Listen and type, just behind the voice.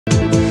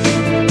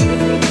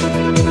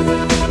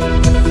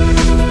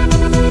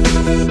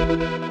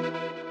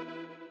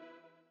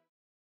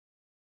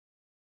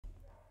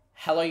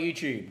Hello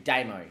YouTube,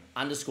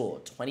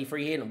 Damo_23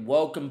 here, and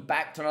welcome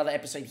back to another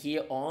episode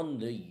here on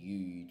the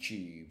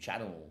YouTube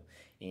channel.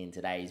 In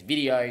today's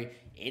video,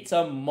 it's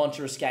a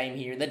monstrous game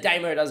here in the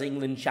Damo Does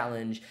England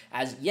Challenge,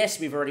 as yes,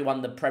 we've already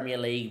won the Premier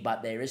League,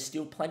 but there is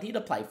still plenty to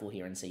play for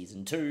here in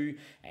Season 2,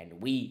 and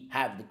we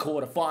have the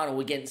quarter-final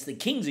against the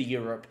Kings of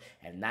Europe,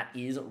 and that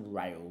is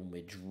Real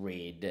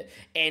Madrid.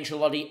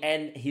 Ancelotti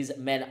and his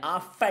men are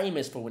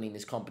famous for winning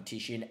this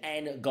competition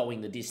and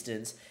going the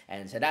distance,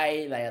 and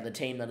today they are the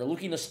team that are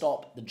looking to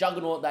stop the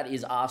juggernaut that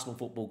is Arsenal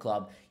Football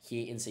Club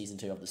here in Season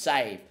 2 of the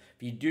Save.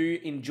 If you do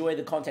enjoy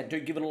the content, do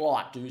give it a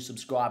like, do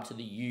subscribe to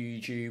the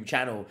YouTube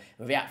channel.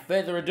 Without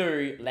further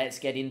ado, let's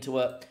get into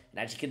it. And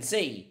as you can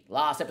see,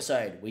 last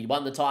episode, we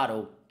won the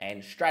title,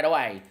 and straight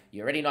away,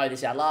 you already know this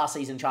is our last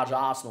season charge of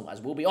Arsenal, as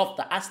we'll be off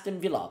to Aston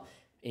Villa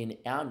in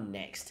our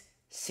next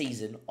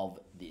season of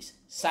this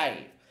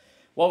save.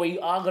 What we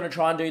are going to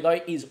try and do,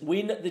 though, is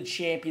win the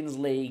Champions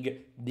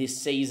League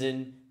this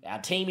season. Our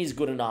team is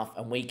good enough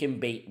and we can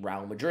beat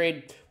Real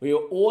Madrid. We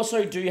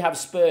also do have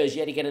Spurs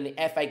yet again in the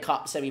FA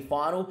Cup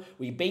semi-final.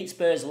 We beat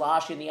Spurs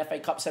last year in the FA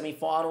Cup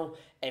semi-final.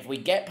 If we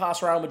get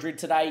past Real Madrid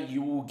today,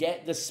 you will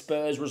get the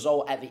Spurs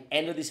result at the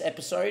end of this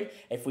episode.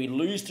 If we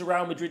lose to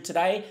Real Madrid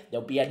today,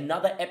 there'll be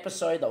another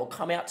episode that will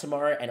come out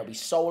tomorrow, and it'll be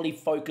solely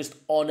focused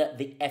on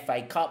the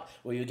FA Cup,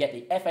 where you'll get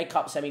the FA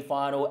Cup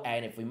semi-final,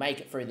 and if we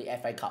make it through the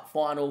FA Cup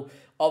final,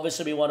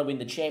 obviously we want to win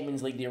the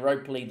Champions League, the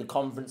Europa League, the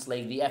Conference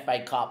League, the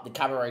FA Cup, the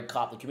Carabao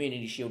Cup, the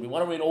Community Shield. We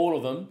want to win all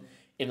of them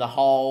in the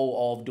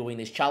whole of doing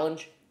this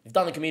challenge. We've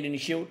done the Community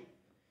Shield,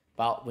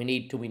 but we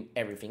need to win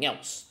everything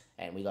else.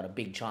 And we got a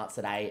big chance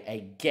today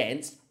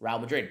against Real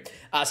Madrid.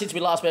 Since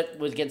we last met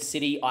was against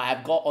City, I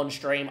have got on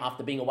stream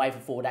after being away for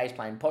 4 days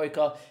playing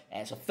poker.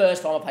 And it's the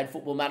first time I played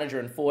Football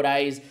Manager in 4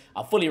 days.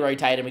 I fully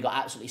rotated and we got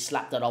absolutely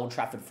slapped at Old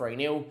Trafford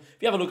 3-0.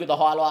 If you have a look at the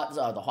highlights,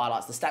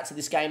 the stats of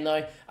this game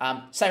though,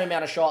 same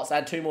amount of shots. They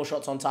had 2 more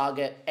shots on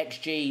target.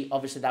 XG,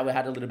 obviously they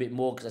had a little bit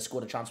more because they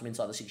scored a chance from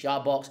inside the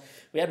 6-yard box.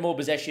 We had more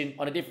possession.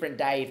 On a different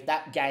day, if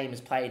that game is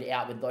played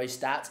out with those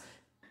stats,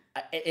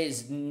 it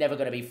is never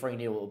going to be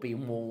 3-0. It'll be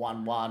more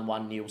 1-1,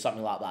 1-0,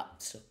 something like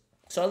that.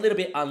 So a little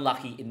bit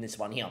unlucky in this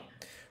one here.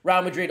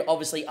 Real Madrid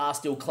obviously are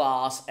still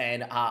class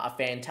and are a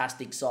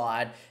fantastic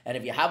side. And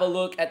if you have a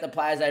look at the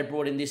players they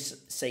brought in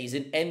this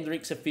season,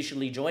 Endrick's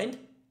officially joined,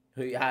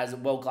 who has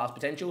world-class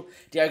potential.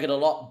 Diogo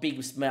Dalot,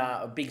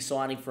 big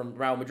signing from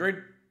Real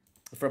Madrid,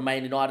 from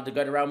Man United to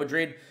go to Real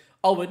Madrid.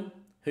 Owen,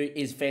 who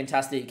is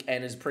fantastic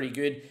and is pretty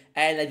good.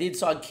 And they did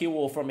sign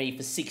Qtr from me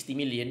for 60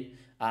 million.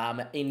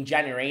 In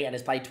January, and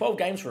has played 12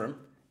 games for him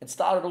and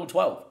started all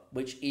 12,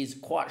 which is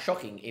quite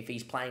shocking if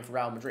he's playing for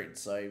Real Madrid.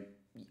 So,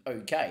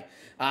 okay.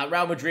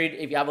 Real Madrid,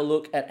 if you have a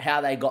look at how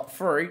they got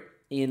through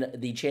in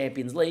the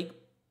Champions League,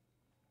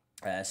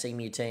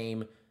 senior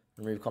team,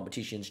 remove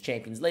competitions,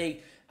 Champions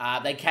League,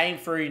 they came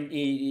through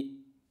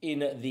in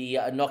the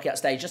knockout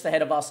stage just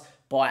ahead of us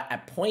by a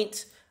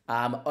point,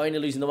 only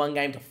losing the one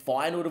game to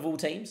Feyenoord of all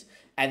teams,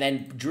 and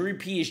then drew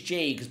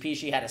PSG because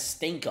PSG had a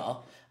stinker.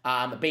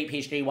 Beat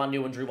PSG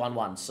 1-0 and drew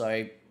 1-1.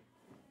 So,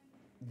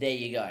 there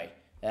you go.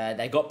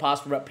 They got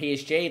past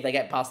PSG. If they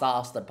get past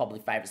us, they're probably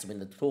favourites to win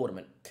the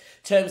tournament. In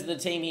terms of the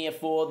team here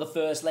for the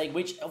first leg,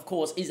 which, of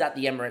course, is at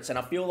the Emirates, and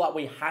I feel like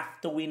we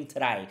have to win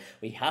today.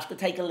 We have to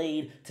take a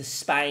lead to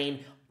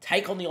Spain,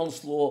 take on the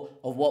onslaught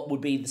of what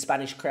would be the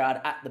Spanish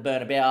crowd at the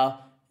Bernabeu,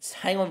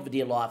 hang on for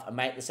dear life, and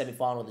make the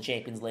semi-final of the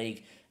Champions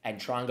League, and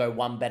try and go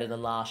one better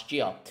than last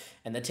year.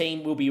 And the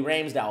team will be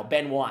Ramsdale,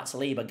 Ben White,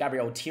 Saliba,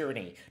 Gabriel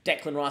Tierney,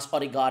 Declan Rice,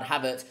 Odegaard,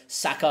 Havertz,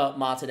 Saka,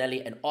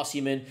 Martinelli, and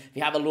Osimhen. If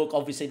you have a look,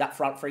 obviously that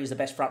front three is the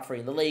best front three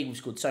in the league. We've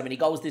scored so many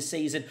goals this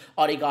season.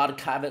 Odegaard,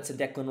 Havertz, and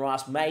Declan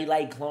Rice may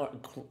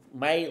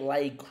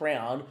lay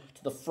crown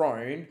to the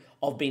throne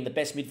of being the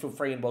best midfield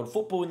three in world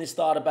football in this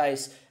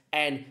database.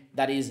 And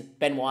that is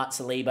Ben White,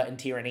 Saliba, and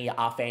Tierney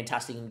are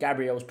fantastic, and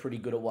Gabriel's pretty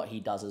good at what he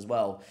does as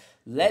well.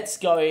 Let's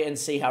go and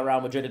see how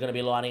Real Madrid are going to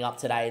be lining up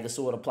today, the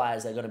sort of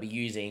players they're going to be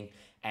using.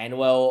 And,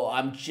 well,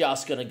 I'm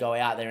just going to go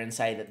out there and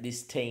say that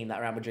this team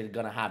that Real Madrid are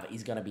going to have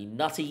is going to be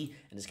nutty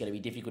and it's going to be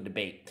difficult to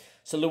beat.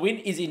 So Lewin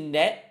is in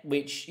net,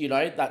 which, you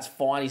know, that's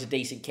fine. He's a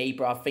decent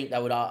keeper. I think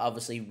they would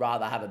obviously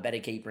rather have a better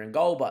keeper in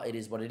goal, but it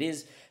is what it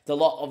is.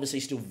 Dalot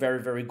obviously still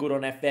very, very good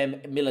on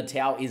FM.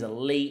 Militao is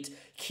elite.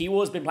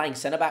 Qtr's been playing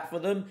centre-back for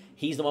them.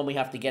 He's the one we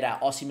have to get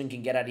at. Osimhen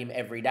can get at him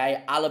every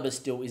day. Alaba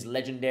still is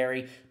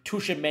legendary.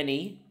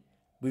 Tchouaméni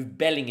with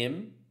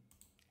Bellingham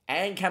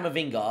and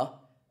Camavinga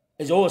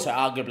is also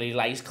arguably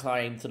lays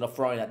claim to the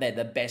throne that they're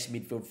the best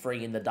midfield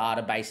three in the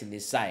database in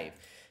this save.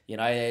 You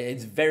know,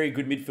 it's very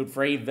good midfield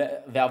three.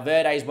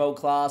 Valverde is world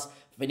class.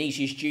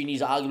 Vinicius Jr.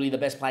 is arguably the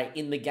best player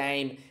in the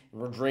game.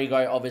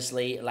 Rodrigo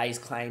obviously lays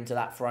claim to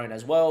that throne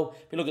as well.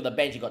 If you look at the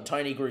bench, you've got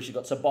Tony Kroos, you've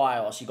got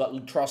Ceballos, you've got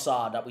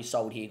Trossard that we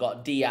sold here, you've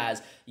got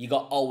Diaz, you've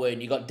got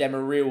Owen, you've got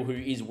Demirel, who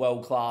is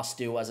world-class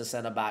still as a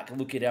centre-back.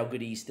 Look at how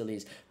good he still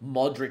is.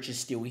 Modric is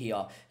still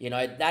here. You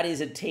know, that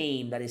is a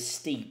team that is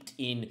steeped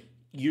in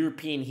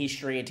European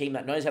history, a team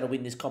that knows how to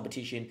win this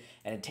competition,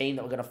 and a team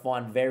that we're going to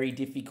find very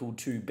difficult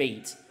to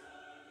beat.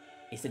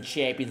 It's the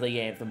Champions League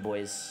anthem,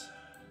 boys.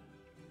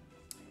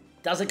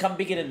 Doesn't come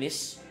bigger than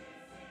this.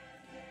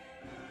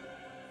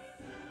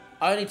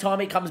 Only time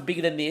it comes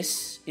bigger than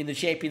this in the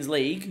Champions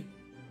League,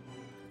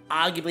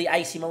 arguably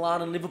AC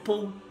Milan and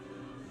Liverpool.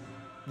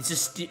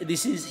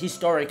 This is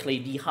historically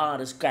the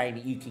hardest game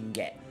that you can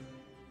get.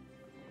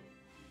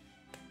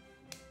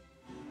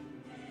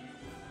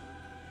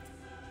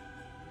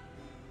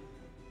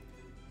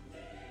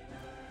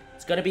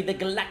 It's going to be the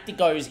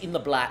Galacticos in the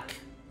black.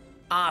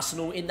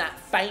 Arsenal in that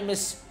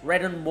famous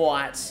red and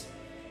white.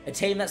 A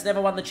team that's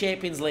never won the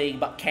Champions League,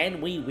 but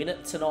can we win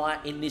it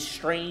tonight in this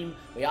stream?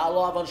 We are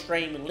live on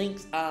stream.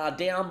 Links are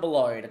down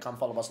below to come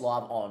follow us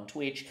live on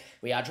Twitch.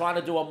 We are trying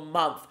to do a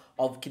month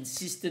of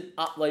consistent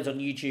uploads on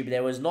YouTube.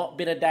 There has not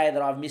been a day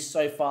that I've missed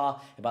so far.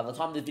 And by the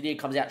time this video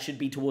comes out, it should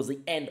be towards the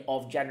end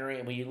of January.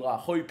 And we are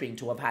hoping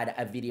to have had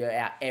a video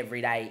out every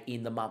day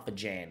in the month of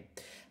Jan.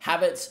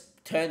 Havertz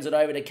turns it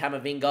over to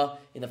Camavinga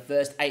in the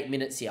first 8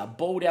 minutes here.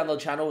 Ball down the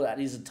channel. That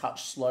is a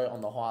touch slow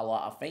on the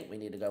highlight, I think. We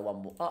need to go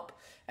one more up.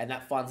 And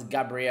that finds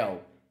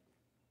Gabriel.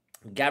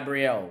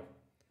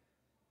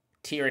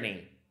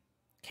 Tierney.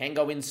 Can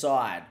go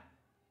inside.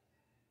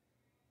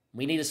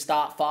 We need to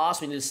start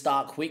fast. We need to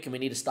start quick. And we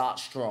need to start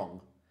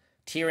strong.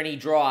 Tierney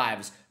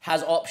drives.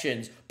 Has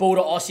options. Ball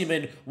to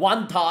Osimhen.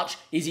 One touch.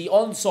 Is he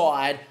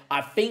onside?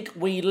 I think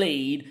we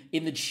lead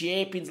in the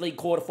Champions League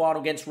quarterfinal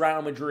against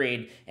Real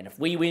Madrid. And if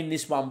we win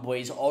this one,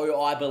 boys,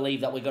 oh, I believe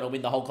that we're going to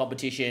win the whole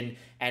competition.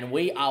 And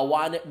we are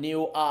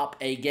 1-0 up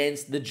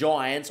against the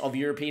giants of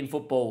European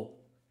football.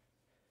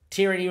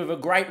 Tierney with a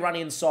great run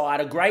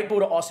inside. A great ball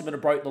to Osimhen to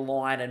broke the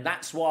line. And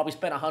that's why we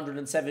spent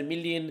 107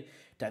 million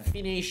to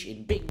finish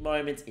in big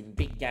moments, in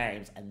big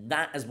games. And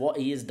that is what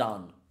he has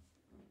done.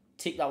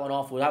 Tick that one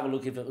off. We'll have a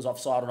look if it was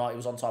offside or not. It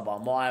was onside by a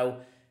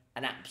mile.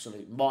 An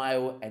absolute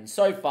mile. And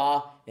so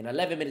far, in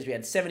 11 minutes, we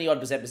had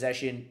 70-odd%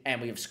 possession. And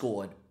we have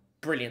scored.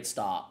 Brilliant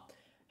start.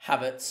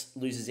 Havertz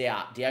loses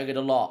out. Diogo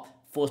Dalot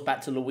forced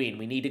back to Lewin.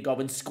 We need to go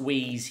and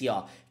squeeze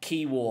here.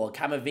 Kiwior,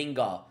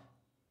 Camavinga.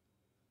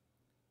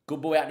 Good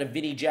ball out to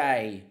Vinny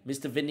J.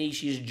 Mr.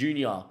 Vinicius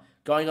Jr.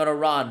 Going on a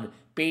run.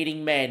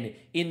 Beating men.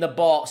 In the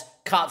box.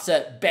 Cuts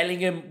it.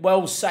 Bellingham.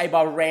 Well saved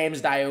by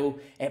Ramsdale.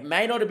 It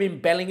may not have been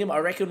Bellingham. I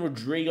reckon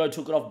Rodrigo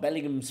took it off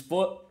Bellingham's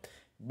foot.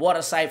 What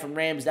a save from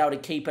Ramsdale to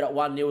keep it at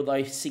 1-0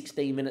 though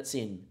 16 minutes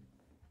in.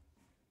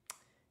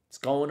 It's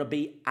going to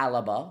be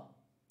Alaba.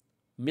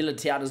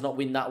 Militao does not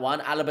win that one.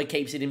 Alaba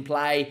keeps it in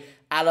play.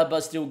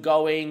 Alaba still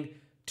going.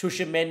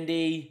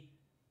 Tushamendi.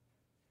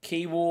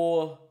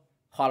 Kiwior.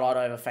 Highlight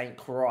over, thank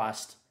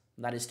Christ.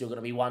 And that is still going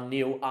to be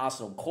 1-0.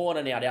 Arsenal.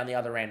 Corner now down the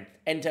other end.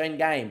 End-to-end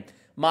game.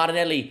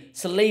 Martinelli.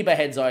 Saliba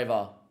heads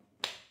over.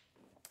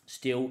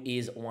 Still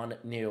is 1-0.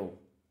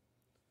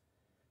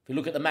 If you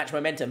look at the match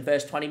momentum,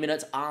 first 20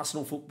 minutes,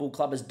 Arsenal Football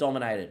Club has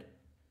dominated.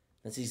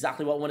 That's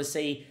exactly what I want to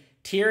see.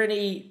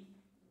 Tierney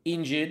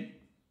injured.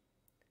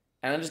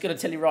 And I'm just going to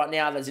tell you right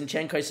now that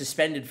Zinchenko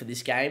suspended for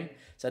this game.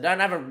 So I don't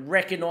have a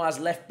recognised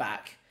left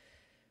back.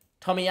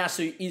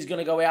 Tomiyasu is going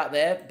to go out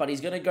there, but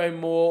he's going to go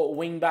more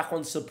wing back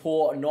on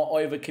support, not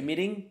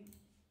over-committing,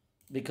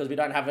 because we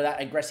don't have that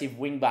aggressive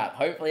wing back.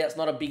 Hopefully that's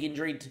not a big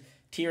injury.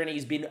 Tierney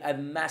has been a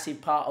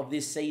massive part of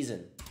this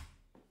season.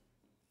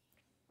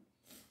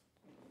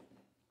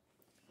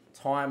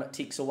 Time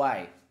ticks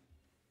away.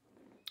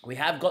 We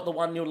have got the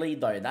 1-0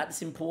 lead, though.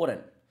 That's important.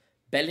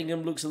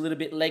 Bellingham looks a little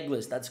bit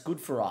legless. That's good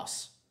for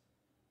us.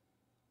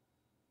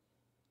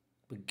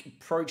 We're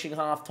approaching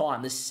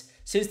half-time.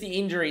 Since the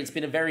injury, it's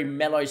been a very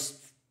mellow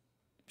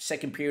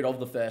second period of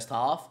the first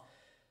half.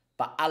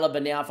 But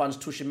Alaba now finds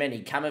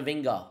Tushamendi.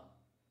 Camavinga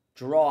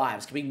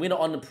drives. Can we win it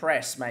on the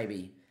press,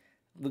 maybe?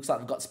 Looks like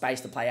we've got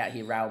space to play out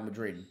here, Real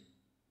Madrid.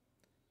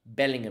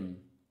 Bellingham.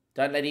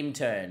 Don't let him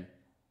turn.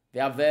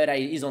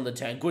 Valverde is on the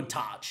turn. Good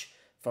touch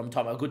from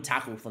Tomo. Good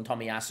tackle from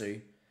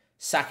Tomiyasu.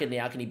 Saka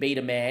now. Can he beat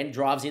a man?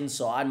 Drives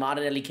inside.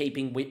 Martinelli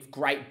keeping with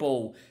great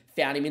ball.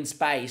 Found him in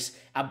space.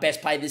 Our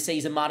best play this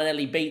season.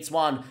 Martinelli beats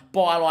one.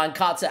 Byline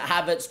cuts it.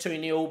 Havertz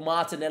 2-0.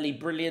 Martinelli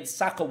brilliant.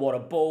 Saka what a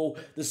ball.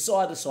 The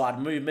side-to-side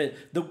movement.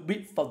 The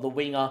width of the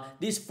winger.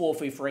 This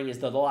 4-3-3 is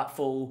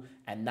delightful.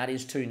 And that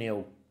is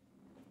 2-0.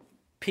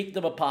 Picked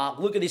them apart.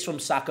 Look at this from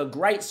Saka.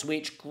 Great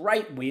switch.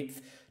 Great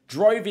width.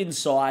 Drove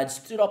inside.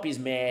 Stood up his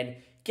man.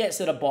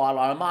 Gets it a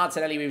byline.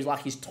 Martinelli was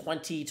like his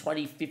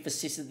 25th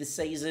assist of this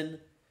season.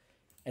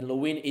 And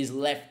Lewin is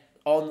left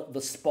on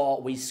the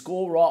spot. We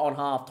score right on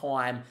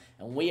half-time,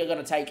 and we are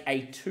going to take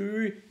a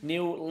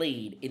 2-0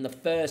 lead in the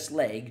first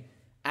leg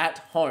at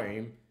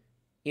home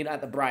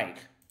at the break.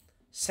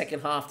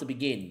 Second half to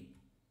begin.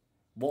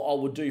 What I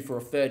would do for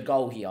a third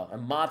goal here.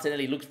 And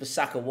Martinelli looks for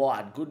Saka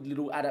wide. Good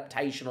little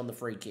adaptation on the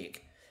free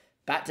kick.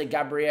 Back to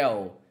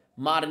Gabriel.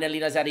 Martinelli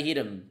knows how to hit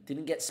him.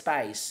 Didn't get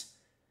space.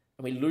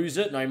 And we lose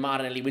it. No,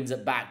 Martinelli wins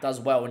it back. Does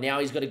well. And now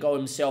he's got to go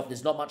himself.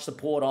 There's not much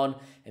support on.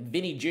 And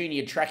Vinny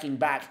Jr. tracking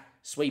back.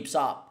 Sweeps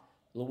up.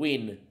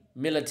 Lewin,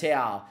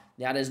 Militao.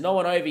 Now, there's no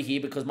one over here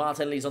because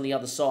Martinelli's on the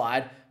other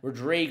side.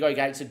 Rodrigo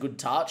gets a good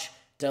touch.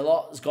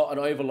 Dalot's got an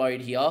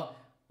overload here.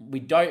 We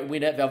don't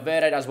win it.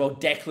 Valverde does well.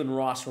 Declan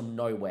Rice from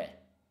nowhere.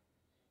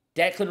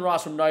 Declan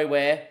Rice from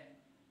nowhere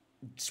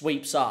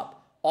sweeps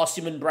up.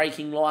 Osimhen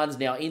breaking lines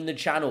now in the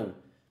channel.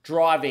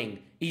 Driving.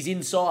 He's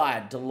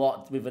inside.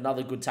 Delot with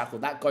another good tackle.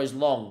 That goes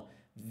long.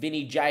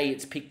 Vinny J,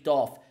 it's picked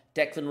off.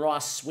 Declan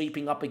Rice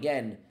sweeping up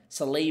again.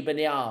 Saliba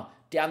now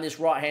down this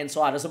right-hand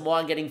side. Doesn't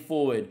mind getting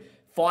forward.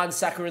 Finds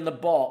Saka in the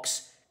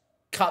box.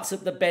 Cuts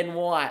it to Ben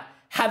White.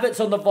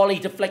 Havertz on the volley,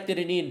 deflected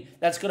and in.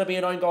 That's going to be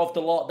an own goal off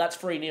the lot. That's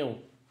 3-0.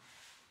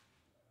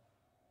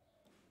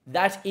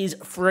 That is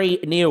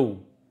 3-0.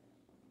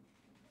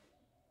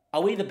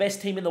 Are we the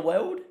best team in the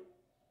world?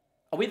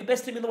 Are we the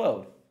best team in the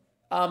world?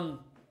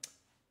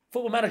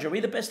 Football Manager, are we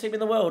the best team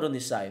in the world on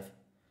this save?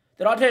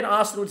 Did I turn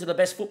Arsenal into the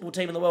best football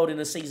team in the world in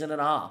a season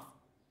and a half?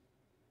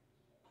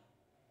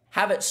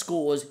 Havertz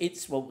scores.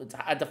 It's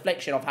a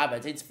deflection of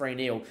Havertz. It's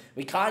 3-0.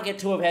 We can't get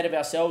too ahead of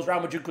ourselves. Real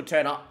Madrid could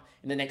turn up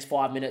in the next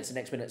 5 minutes. The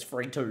next minute's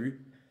 3-2.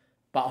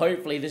 But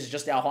hopefully this is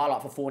just our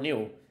highlight for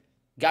 4-0.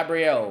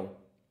 Gabriel.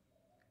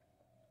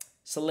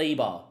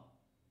 Saliba.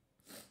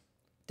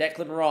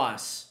 Declan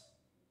Rice.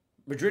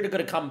 Madrid are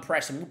going to come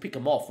press and we'll pick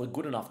them off. We're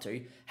good enough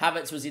to.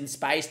 Havertz was in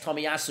space.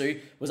 Tomiyasu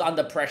was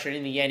under pressure and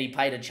in the end he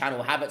played a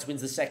channel. Havertz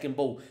wins the second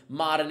ball.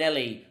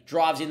 Martinelli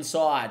drives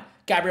inside.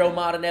 Gabriel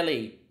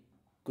Martinelli.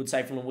 Good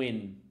save from the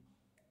win.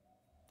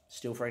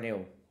 Still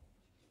 3-0.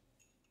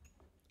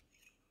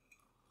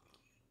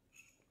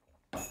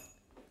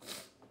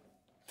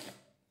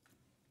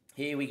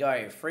 Here we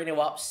go. 3-0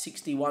 up,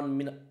 61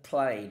 minute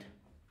played.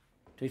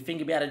 Do we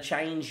think about a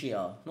change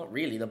here? Not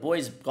really. The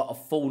boys got a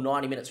full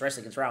 90 minutes rest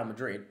against Real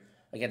Madrid.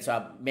 Against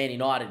Man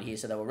United here,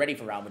 so they were ready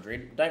for Real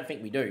Madrid. Don't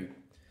think we do.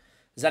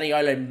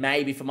 Zaniolo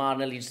maybe for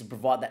Martinelli just to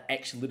provide that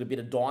extra little bit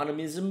of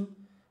dynamism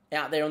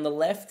out there on the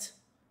left.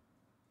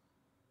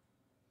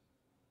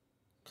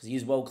 Because he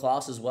is world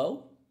class as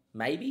well.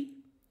 Maybe.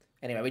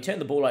 Anyway, we turn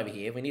the ball over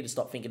here. We need to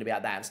stop thinking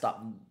about that and start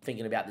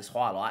thinking about this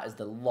highlight as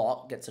the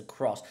lot gets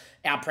across.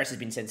 Our press has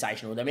been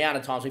sensational. The amount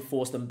of times we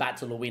forced them back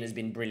to the win has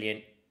been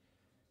brilliant.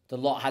 The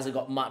lot hasn't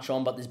got much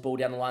on, but this ball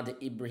down the line to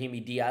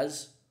Ibrahimi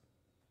Diaz.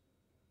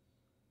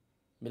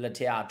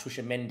 Militao,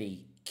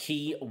 Tushamendi,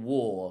 Key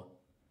War.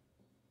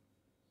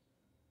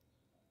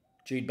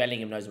 Jude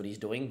Bellingham knows what he's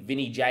doing.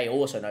 Vinny J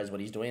also knows what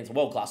he's doing. It's a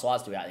world-class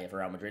size two out there for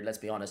Real Madrid, let's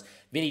be honest.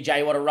 Vinny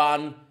J, what a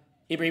run.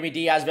 Ibrahimi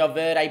Diaz,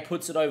 Valverde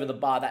puts it over the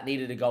bar. That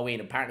needed to go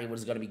in. Apparently it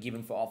was going to be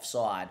given for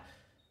offside.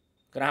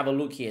 Going to have a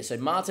look here. So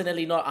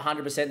Martinelli not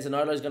 100%.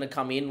 Zaniolo's going to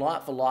come in.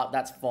 Light for light,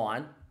 that's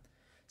fine.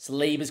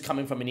 Saliba's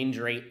coming from an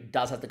injury.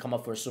 Does have to come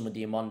off for a Summa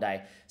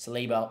Diamonde.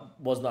 Saliba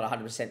was not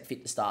 100%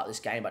 fit to start this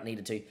game, but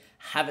needed to.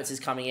 Havertz is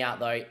coming out,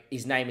 though.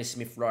 His name is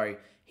Smith Rowe.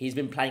 He's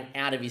been playing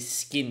out of his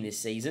skin this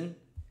season.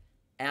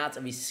 Out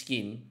of his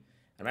skin.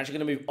 I'm actually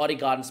going to move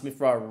Odegaard and Smith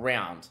Rowe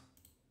around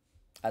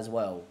as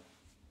well.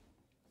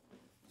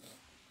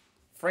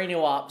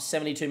 3-0 up,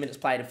 72 minutes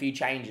played, a few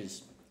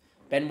changes.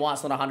 Ben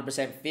White's not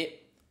 100%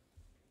 fit.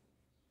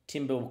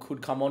 Timber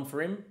could come on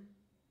for him.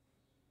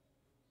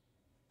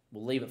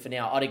 We'll leave it for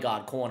now.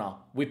 Odegaard, corner.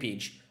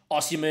 Whippage.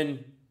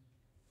 Osimhen.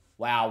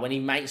 Wow, when he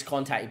makes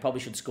contact, he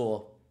probably should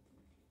score.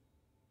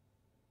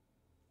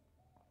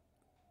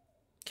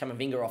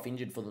 Camavinga off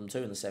injured for them too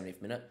in the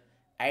 70th minute.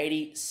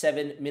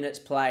 87 minutes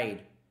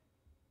played.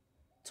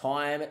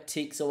 Time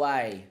ticks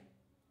away.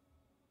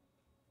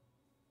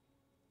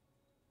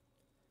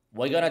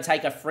 We're going to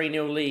take a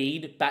 3-0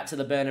 lead back to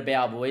the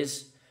Bernabeu,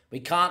 boys. We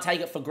can't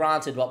take it for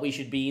granted, but we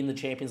should be in the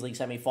Champions League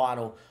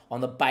semi-final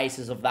on the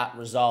basis of that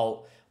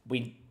result.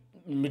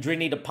 Madrid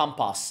need to pump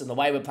us, and the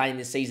way we're playing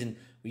this season,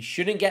 we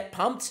shouldn't get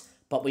pumped,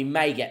 but we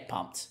may get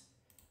pumped.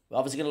 We're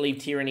obviously going to leave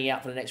Tierney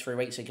out for the next 3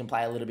 weeks so he can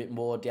play a little bit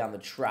more down the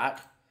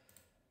track.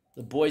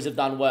 The boys have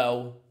done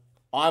well.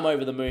 I'm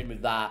over the moon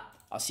with that.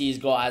 I see his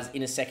guys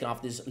in a second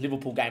after this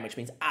Liverpool game, which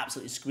means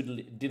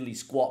absolutely diddly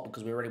squat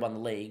because we already won the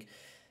league.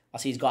 I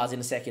see his guys in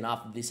a second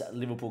after this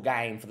Liverpool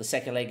game for the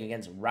second leg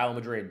against Real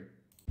Madrid.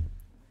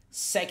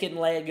 Second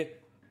leg,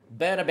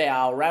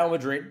 Bernabeu, Real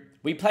Madrid.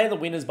 We play the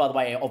winners, by the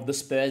way, of the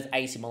Spurs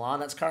AC Milan.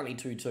 That's currently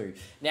 2-2.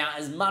 Now,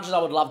 as much as I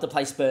would love to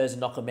play Spurs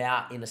and knock them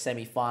out in the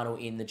semi-final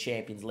in the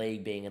Champions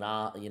League, being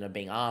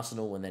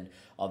Arsenal, and then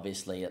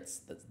obviously that's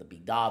the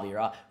big derby,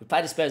 right? We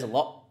played the Spurs a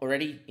lot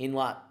already in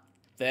like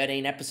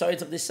 13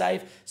 episodes of this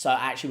save, so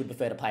I actually would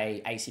prefer to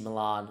play AC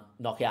Milan,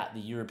 knock out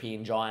the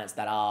European giants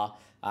that are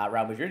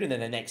Real Madrid, and then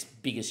the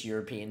next biggest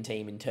European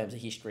team in terms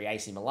of history,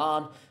 AC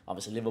Milan.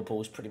 Obviously,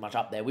 Liverpool's pretty much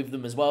up there with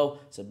them as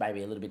well, so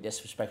maybe a little bit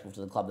disrespectful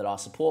to the club that I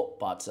support,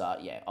 but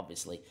yeah,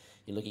 obviously,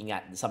 you're looking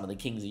at some of the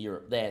kings of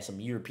Europe there,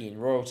 some European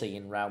royalty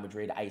in Real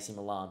Madrid, AC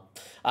Milan.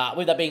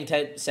 With that being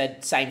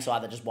said, same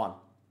side that just won.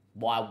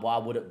 Why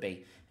would it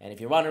be? And if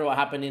you're wondering what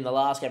happened in the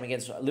last game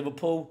against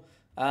Liverpool,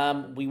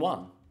 we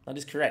won. That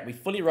is correct. We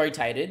fully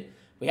rotated.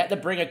 We had to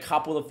bring a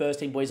couple of the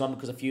first-team boys on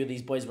because a few of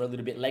these boys were a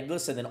little bit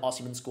legless, and then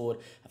Osimhen scored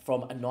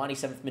from a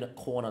 97th minute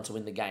corner to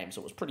win the game.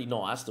 So it was pretty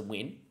nice to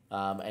win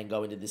and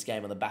go into this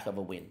game on the back of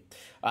a win.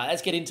 All right,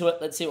 let's get into it.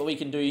 Let's see what we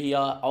can do here.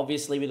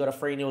 Obviously, we've got a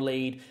 3-0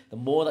 lead. The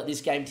more that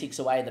this game ticks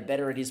away, the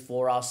better it is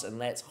for us, and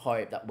let's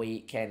hope that we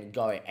can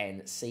go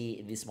and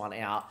see this one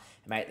out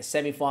and make the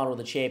semi-final of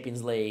the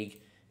Champions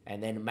League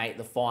and then make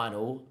the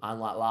final,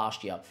 unlike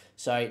last year.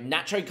 So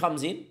Nacho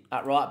comes in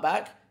at right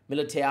back.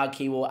 Militao,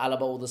 Kiwa,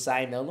 Alaba all the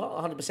same. They're not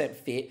 100%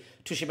 fit.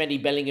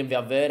 Tushamendi, Bellingham,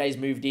 Valverde's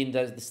moved in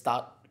to the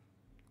start.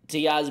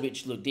 Diaz,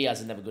 which, look,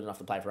 Diaz is never good enough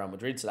to play for Real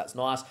Madrid, so that's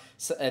nice.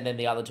 So, and then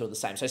the other two are the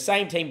same. So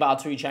same team, bar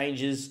 2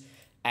 changes.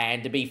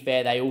 And to be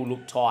fair, they all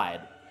look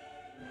tired.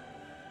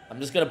 I'm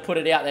just going to put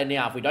it out there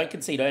now. If we don't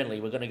concede early,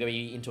 we're going to go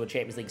into a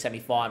Champions League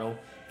semi-final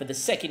for the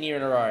 2nd year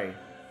in a row.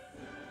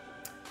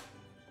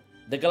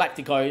 The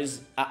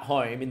Galacticos at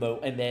home in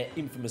their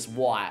infamous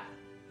white.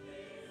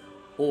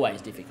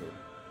 Always difficult.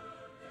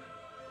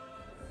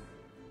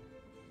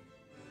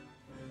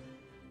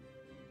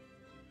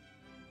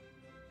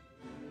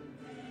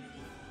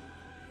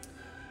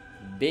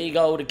 Big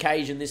old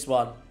occasion, this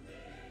one.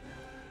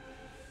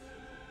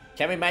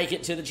 Can we make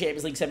it to the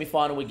Champions League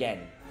semi-final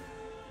again?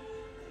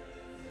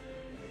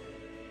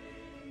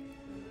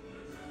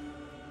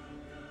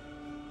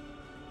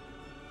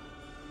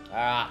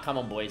 Alright, come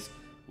on, boys.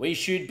 We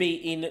should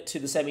be into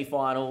the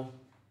semi-final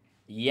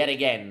yet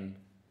again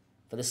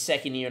for the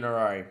 2nd year in a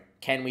row.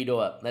 Can we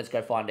do it? Let's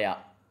go find out.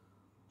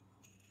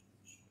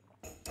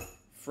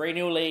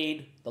 3-0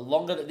 lead. The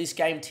longer that this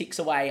game ticks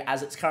away,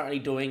 as it's currently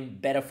doing,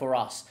 better for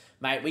us.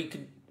 Mate, we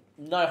could...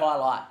 No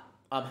highlight.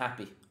 I'm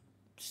happy.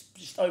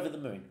 Just over the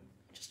moon.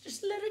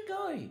 Just let it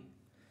go.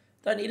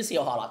 Don't need to see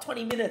a highlight.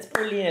 20 minutes.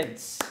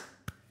 Brilliant.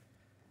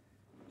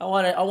 I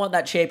want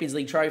that Champions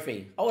League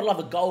trophy. I would love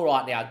a goal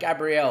right now.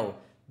 Gabriel.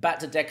 Back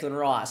to Declan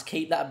Rice.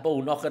 Keep that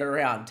ball. Knock it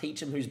around.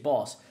 Teach him who's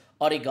boss.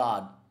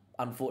 Odegaard.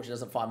 Unfortunately,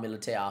 doesn't find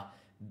Militao.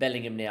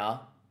 Bellingham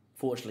now.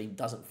 Fortunately,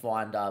 doesn't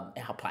find our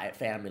player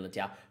found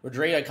Militao.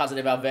 Rodrigo cuts it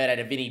to Valverde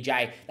to Vinny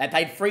J. They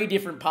played 3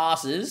 different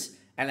passes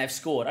and they've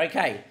scored.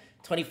 Okay,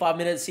 25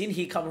 minutes in.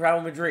 Here comes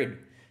Real Madrid.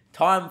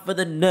 Time for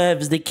the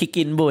nerves to kick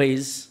in,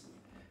 boys.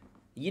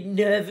 You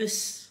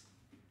nervous?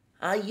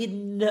 Are you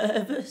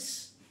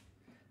nervous?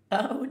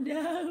 Oh,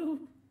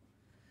 no.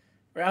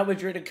 Real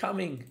Madrid are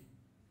coming.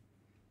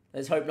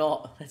 Let's hope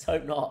not. Let's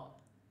hope not.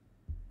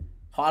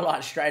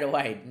 Highlight straight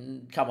away.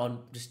 Come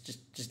on.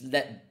 Just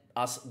let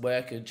us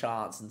work a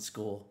chance and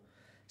score.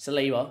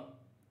 Saliba.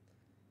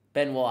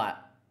 Ben White.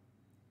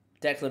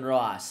 Declan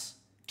Rice.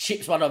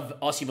 Chips one of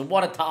Osimhen.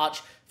 What a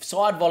touch.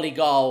 Side volley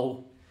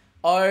goal.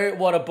 Oh,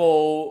 what a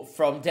ball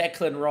from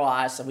Declan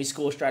Rice. And we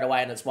score straight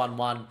away and it's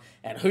 1-1.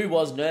 And who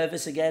was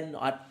nervous again?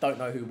 I don't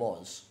know who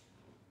was.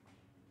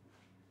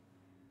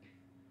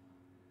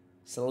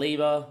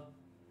 Saliba.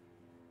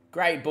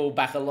 Great ball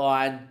back a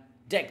line.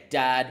 Deck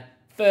Dad.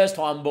 First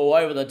time ball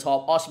over the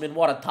top. Osimhen,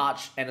 what a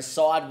touch. And a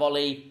side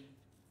volley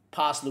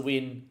past the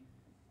win.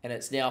 And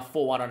it's now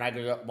 4-1 on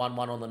aggregate.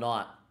 1-1 on the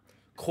night.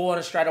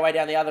 Corner straight away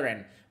down the other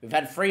end. We've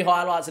had 3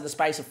 highlights in the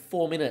space of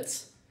 4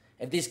 minutes.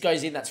 If this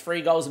goes in, that's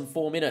 3 goals in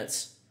 4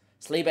 minutes.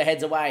 Saliba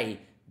heads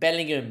away.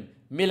 Bellingham.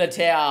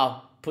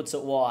 Militao puts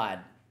it wide.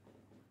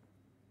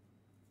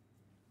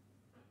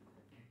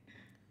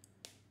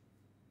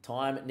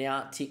 Time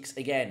now ticks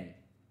again.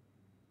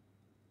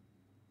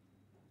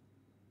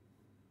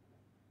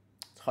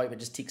 Let's hope it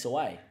just ticks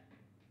away.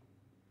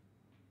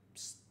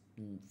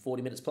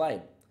 40 minutes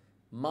played.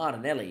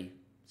 Martinelli.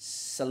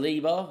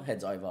 Saliba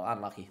heads over.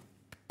 Unlucky.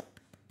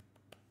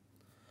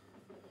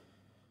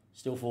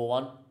 Still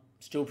 4-1.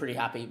 Still pretty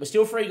happy. We're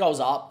still 3 goals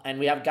up, and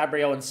we have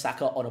Gabriel and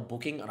Saka on a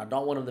booking, and I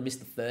don't want them to miss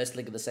the first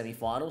leg of the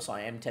semi-final, so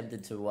I am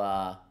tempted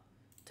to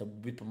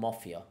whip them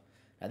off here.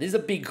 Now, this is a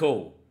big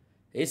call.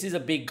 This is a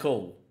big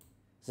call.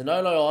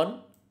 Zanolo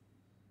on.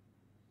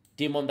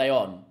 Dimonde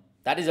on.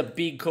 That is a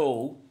big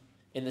call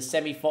in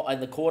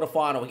the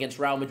quarter-final against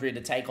Real Madrid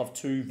to take off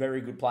 2 very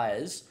good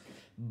players,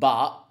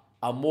 but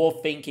I'm more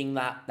thinking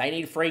that they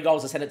need 3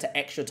 goals to send it to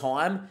extra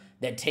time.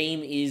 Their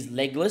team is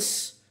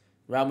legless.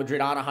 Real Madrid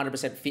aren't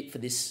 100% fit for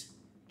this,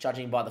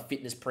 judging by the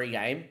fitness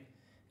pre-game.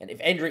 And if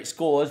Endrick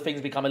scores,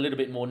 things become a little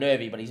bit more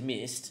nervy, but he's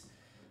missed.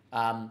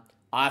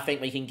 I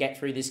think we can get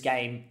through this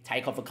game,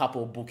 take off a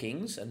couple of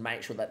bookings, and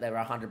make sure that they're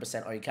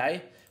 100%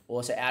 okay.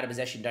 Also, out of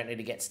possession, don't need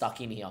to get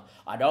stuck in here.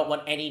 I don't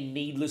want any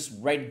needless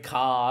red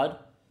card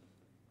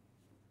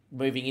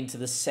moving into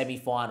the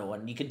semi-final.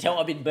 And you can tell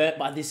I've been burnt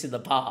by this in the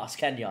past,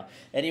 can you?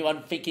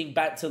 Anyone thinking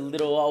back to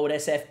little old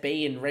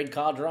SFB and red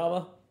card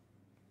drama?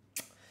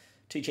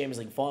 2 Champions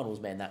League finals,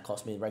 man, that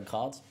cost me red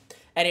cards.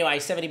 Anyway,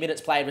 70 minutes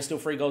played. We're still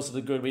 3 goals to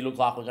the good. We look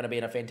like we're going to be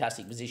in a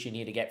fantastic position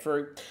here to get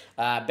through.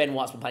 Ben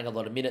White's been playing a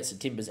lot of minutes, and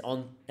Timber's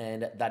on,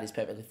 and that is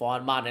perfectly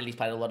fine. Martinelli's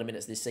played a lot of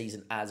minutes this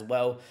season as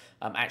well.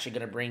 I'm actually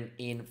going to bring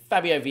in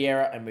Fabio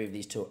Vieira and move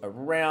these 2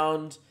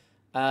 around.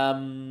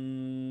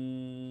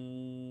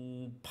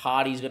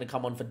 Party's going to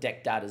come on for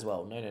Deck Dad as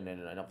well. No,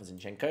 not for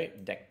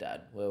Zinchenko. Deck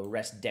Dad. We'll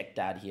rest Deck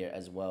Dad here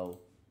as well.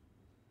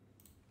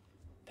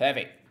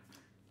 Perfect.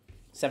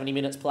 70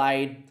 minutes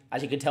played.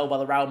 As you can tell by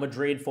the Real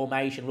Madrid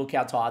formation, look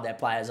how tired their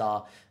players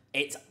are.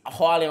 It's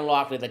highly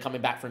unlikely they're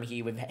coming back from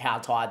here with how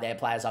tired their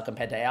players are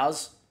compared to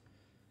ours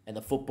and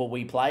the football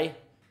we play.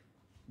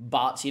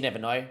 But you never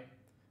know.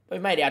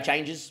 We've made our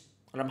changes,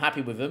 and I'm happy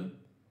with them.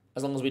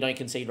 As long as we don't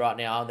concede right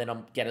now, then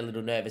I'm getting a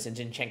little nervous, and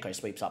Zinchenko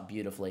sweeps up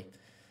beautifully.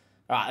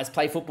 All right, let's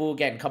play football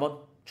again. Come on.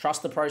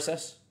 Trust the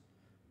process.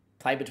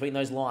 Play between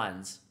those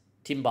lines.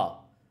 Timber.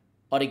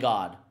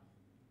 Odegaard.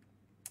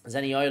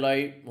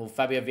 Zaniolo, well,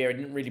 Fabio Vieira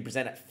didn't really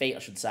present at feet, I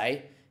should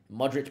say.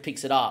 Modric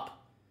picks it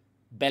up.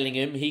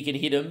 Bellingham, he can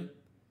hit him.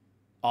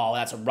 Oh,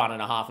 that's a run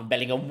and a half from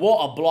Bellingham.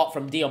 What a block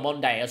from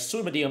Diamonde.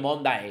 Asuma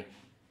Diamonde.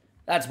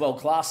 That's world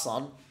class,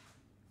 son.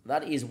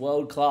 That is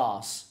world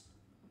class.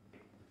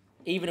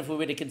 Even if we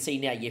were to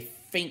concede now, you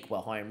think we're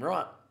home,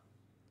 right?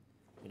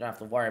 We don't have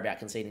to worry about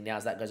conceding now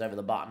as that goes over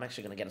the bar. I'm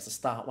actually going to get us to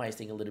start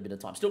wasting a little bit of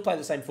time. Still play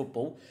the same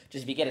football.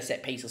 Just if you get a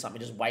set piece or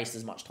something, just waste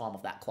as much time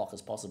off that clock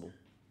as possible.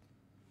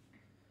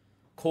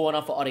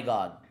 Corner for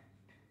Odegaard.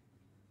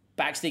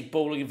 Backstick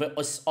ball looking for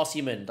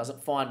Osimhen.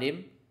 Doesn't find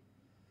him.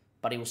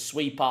 But he will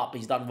sweep up.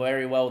 He's done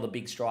very well, the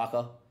big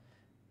striker.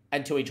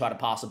 Until he tried to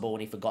pass the ball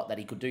and he forgot that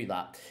he could do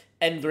that.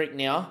 Endrick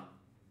now.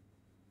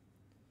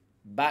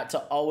 Back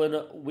to Owen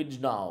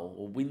Wijnal.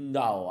 Or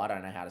Windal. I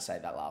don't know how to say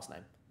that last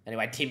name.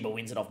 Anyway, Timber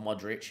wins it off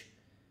Modric.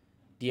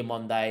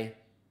 Diamonde.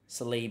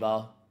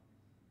 Saliba.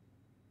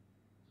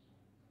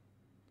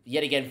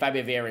 Yet again,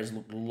 Fabio Vieira has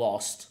looked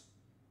lost.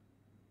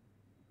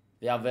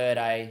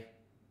 Valverde.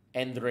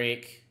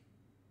 Endrick.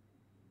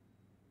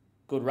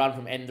 Good run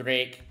from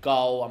Endrick.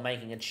 Goal. I'm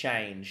making a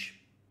change.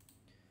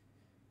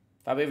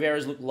 Fabio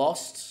Vieira's looked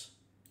lost.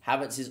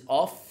 Havertz is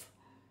off.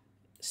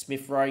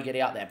 Smith Rowe, get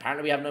out there.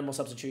 Apparently, we have no more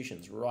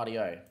substitutions.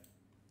 Rightio.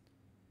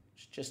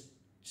 Just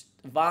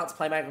advanced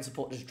playmaking and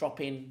support. Just drop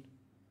in.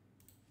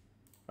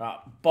 Right.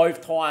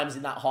 Both times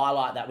in that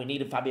highlight that we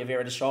needed Fabio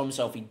Vieira to show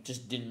himself, he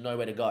just didn't know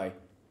where to go.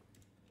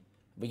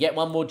 We get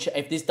one more...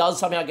 If this does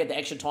somehow get the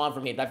extra time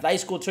from him, if they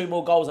score 2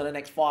 more goals in the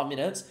next 5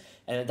 minutes,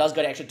 and it does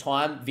go to extra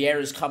time,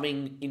 Vieira's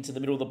coming into the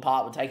middle of the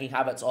park. We're taking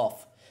Havertz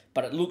off.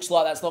 But it looks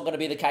like that's not going to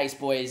be the case,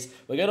 boys.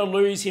 We're going to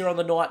lose here on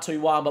the night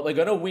 2-1, but we're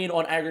going to win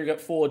on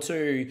aggregate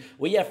 4-2.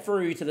 We are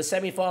through to the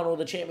semi-final of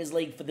the Champions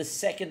League for the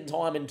 2nd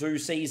time in 2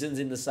 seasons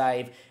in the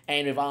save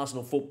and with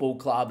Arsenal Football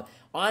Club.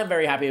 I'm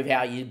very happy with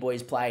how you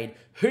boys played.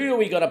 Who are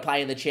we going to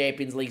play in the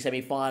Champions League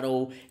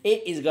semi-final?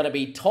 It is going to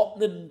be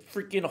Tottenham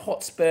freaking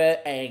Hotspur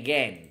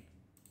again.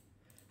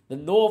 The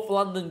North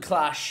London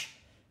clash.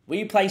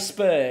 We play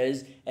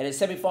Spurs in a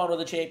semi-final of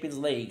the Champions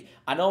League.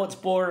 I know it's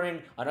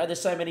boring. I know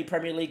there's so many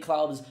Premier League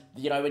clubs.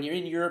 You know, when you're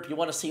in Europe, you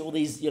want to see all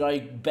these,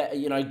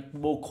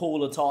 more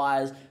cooler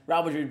ties.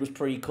 Real Madrid was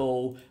pretty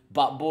cool.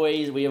 But,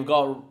 boys, we have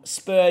got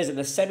Spurs in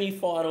the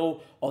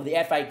semi-final of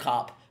the FA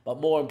Cup. But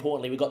more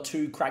importantly, we've got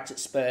 2 cracks at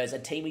Spurs. A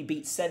team we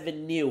beat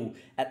 7-0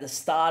 at the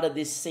start of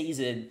this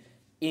season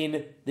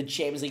in the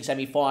Champions League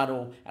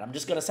semi-final. And I'm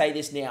just going to say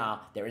this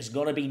now. There is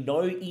going to be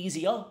no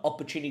easier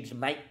opportunity to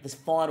make this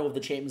final of the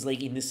Champions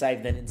League in this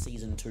save than in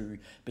Season 2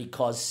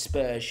 because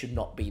Spurs should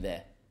not be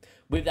there.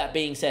 With that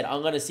being said,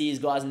 I'm going to see you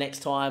guys next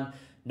time.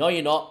 No,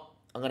 you're not.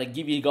 I'm going to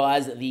give you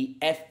guys the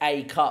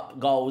FA Cup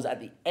goals at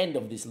the end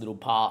of this little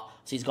part.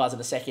 See you guys in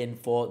a second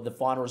for the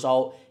final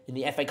result in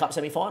the FA Cup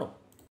semi-final.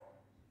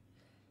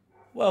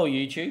 Well,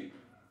 YouTube.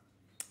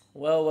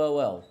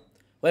 Well.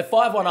 We're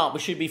 5-1 up. We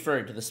should be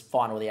through to the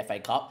final of the FA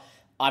Cup.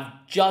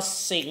 I've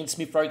just seen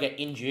Smith Rowe get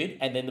injured,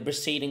 and then the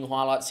preceding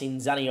highlights seen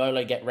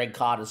Zaniolo get red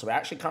carded. So we're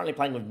actually currently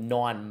playing with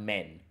 9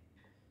 men.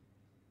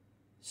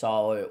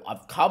 So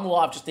I've come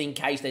live just in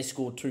case they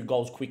scored 2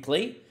 goals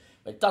quickly.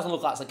 But it doesn't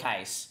look like it's the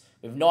case.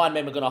 With 9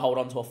 men, we're going to hold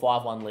on to a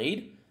 5-1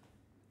 lead.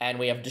 And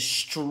we have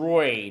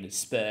destroyed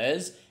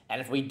Spurs.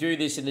 And if we do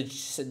this in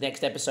the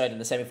next episode in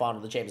the semi-final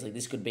of the Champions League,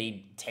 this could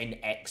be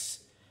 10x.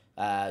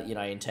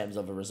 In terms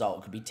of a result.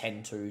 It could be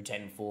 10-2,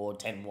 10-4,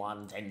 10-1,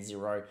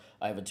 10-0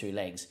 over 2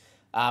 legs.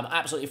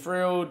 Absolutely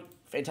thrilled.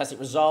 Fantastic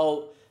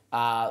result.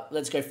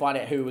 Let's go find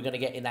out who we're going to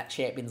get in that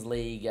Champions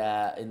League,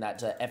 in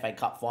that FA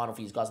Cup final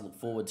for you guys to look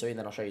forward to. And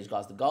then I'll show you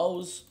guys the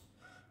goals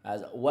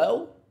as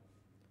well.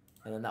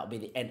 And then that'll be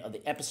the end of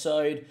the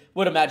episode.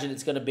 Would imagine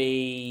it's going to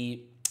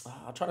be...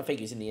 I'm trying to think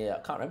who's in the... I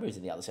can't remember who's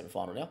in the other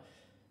semi-final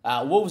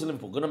now. Wolves and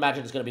Liverpool. Going to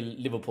imagine it's going to be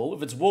Liverpool.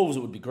 If it's Wolves,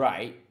 it would be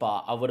great.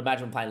 But I would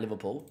imagine playing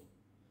Liverpool.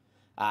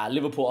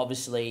 Liverpool,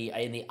 obviously,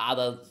 in the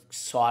other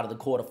side of the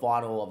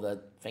quarterfinal of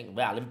the thing.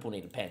 Wow, Liverpool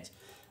needed pens.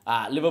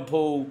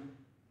 Liverpool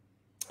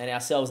and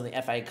ourselves in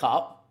the FA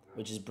Cup,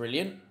 which is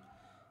brilliant.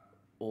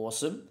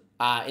 Awesome.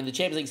 In the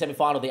Champions League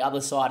semi-final, the other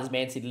side is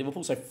Man City,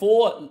 Liverpool. So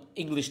 4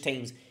 English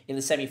teams in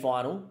the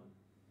semi-final.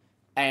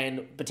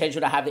 And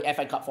potential to have the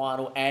FA Cup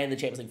final and the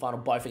Champions League final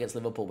both against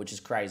Liverpool, which is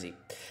crazy.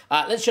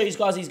 Let's show you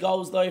guys these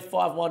goals, though.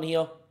 5-1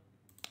 here.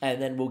 And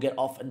then we'll get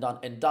off and done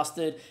and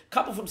dusted.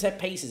 Couple from set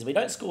pieces. We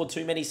don't score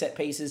too many set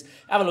pieces.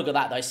 Have a look at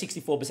that, though.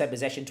 64%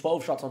 possession,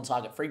 12 shots on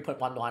target, 3.19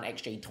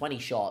 XG, 20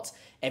 shots.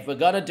 If we're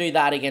going to do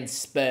that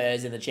against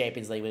Spurs in the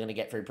Champions League, we're going to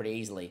get through pretty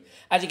easily.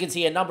 As you can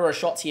see, a number of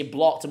shots here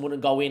blocked and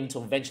wouldn't go in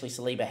until eventually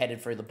Saliba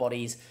headed through the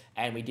bodies,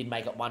 and we did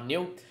make it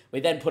 1-0. We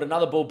then put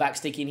another ball back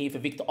stick in here for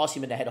Victor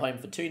Osimhen to head home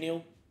for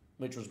 2-0,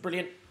 which was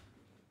brilliant.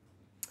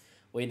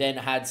 We then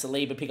had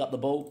Saliba pick up the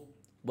ball,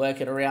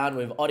 work it around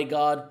with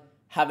Odegaard.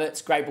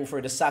 Havertz, great ball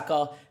through to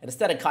Saka, and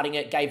instead of cutting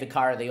it, gave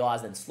Vicario the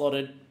eyes, then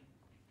slotted.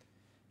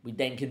 We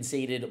then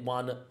conceded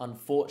one,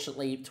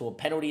 unfortunately, to a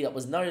penalty that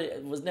was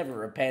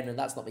never a pen, and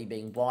that's not me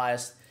being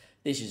biased.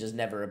 This is just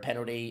never a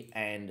penalty,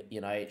 and,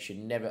 you know, it should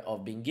never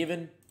have been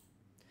given.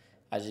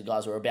 As you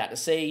guys were about to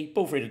see,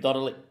 ball free to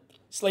Donnelly.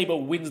 Sleeper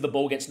wins the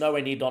ball, gets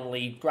nowhere near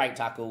Donnelly. Great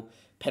tackle,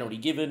 penalty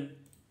given.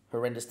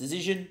 Horrendous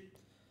decision.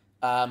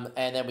 And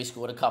then we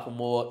scored a couple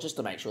more just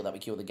to make sure that we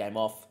killed the game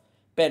off.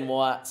 Ben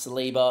White,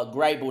 Saliba,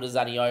 great ball to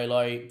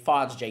Zaniolo,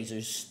 finds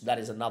Jesus, that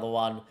is another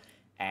one.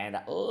 And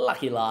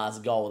lucky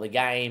last goal of the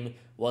game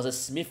was a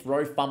Smith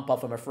Rowe thumper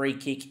from a free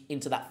kick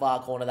into that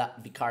far corner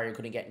that Vicario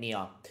couldn't get near.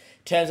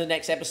 In terms of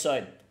next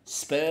episode,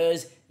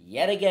 Spurs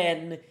yet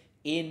again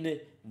in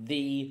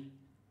the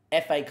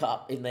FA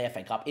Cup, in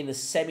the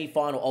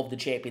semi-final of the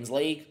Champions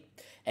League.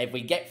 If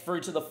we get through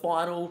to the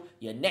final,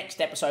 your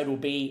next episode will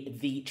be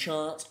the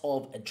chance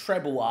of a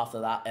treble after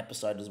that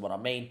episode is what I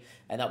mean.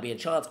 And that'll be a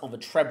chance of a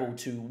treble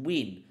to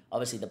win,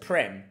 obviously, the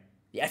Prem,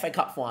 the FA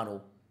Cup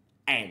final,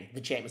 and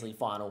the Champions League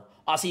final.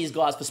 I'll see you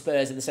guys for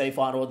Spurs in the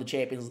semi-final of the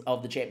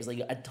Champions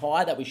League, a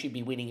tie that we should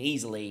be winning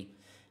easily.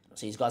 I'll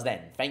see you guys then.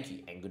 Thank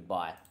you and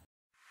goodbye.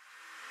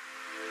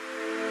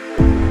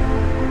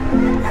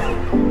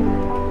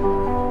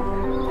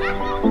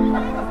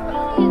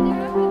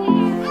 Yeah,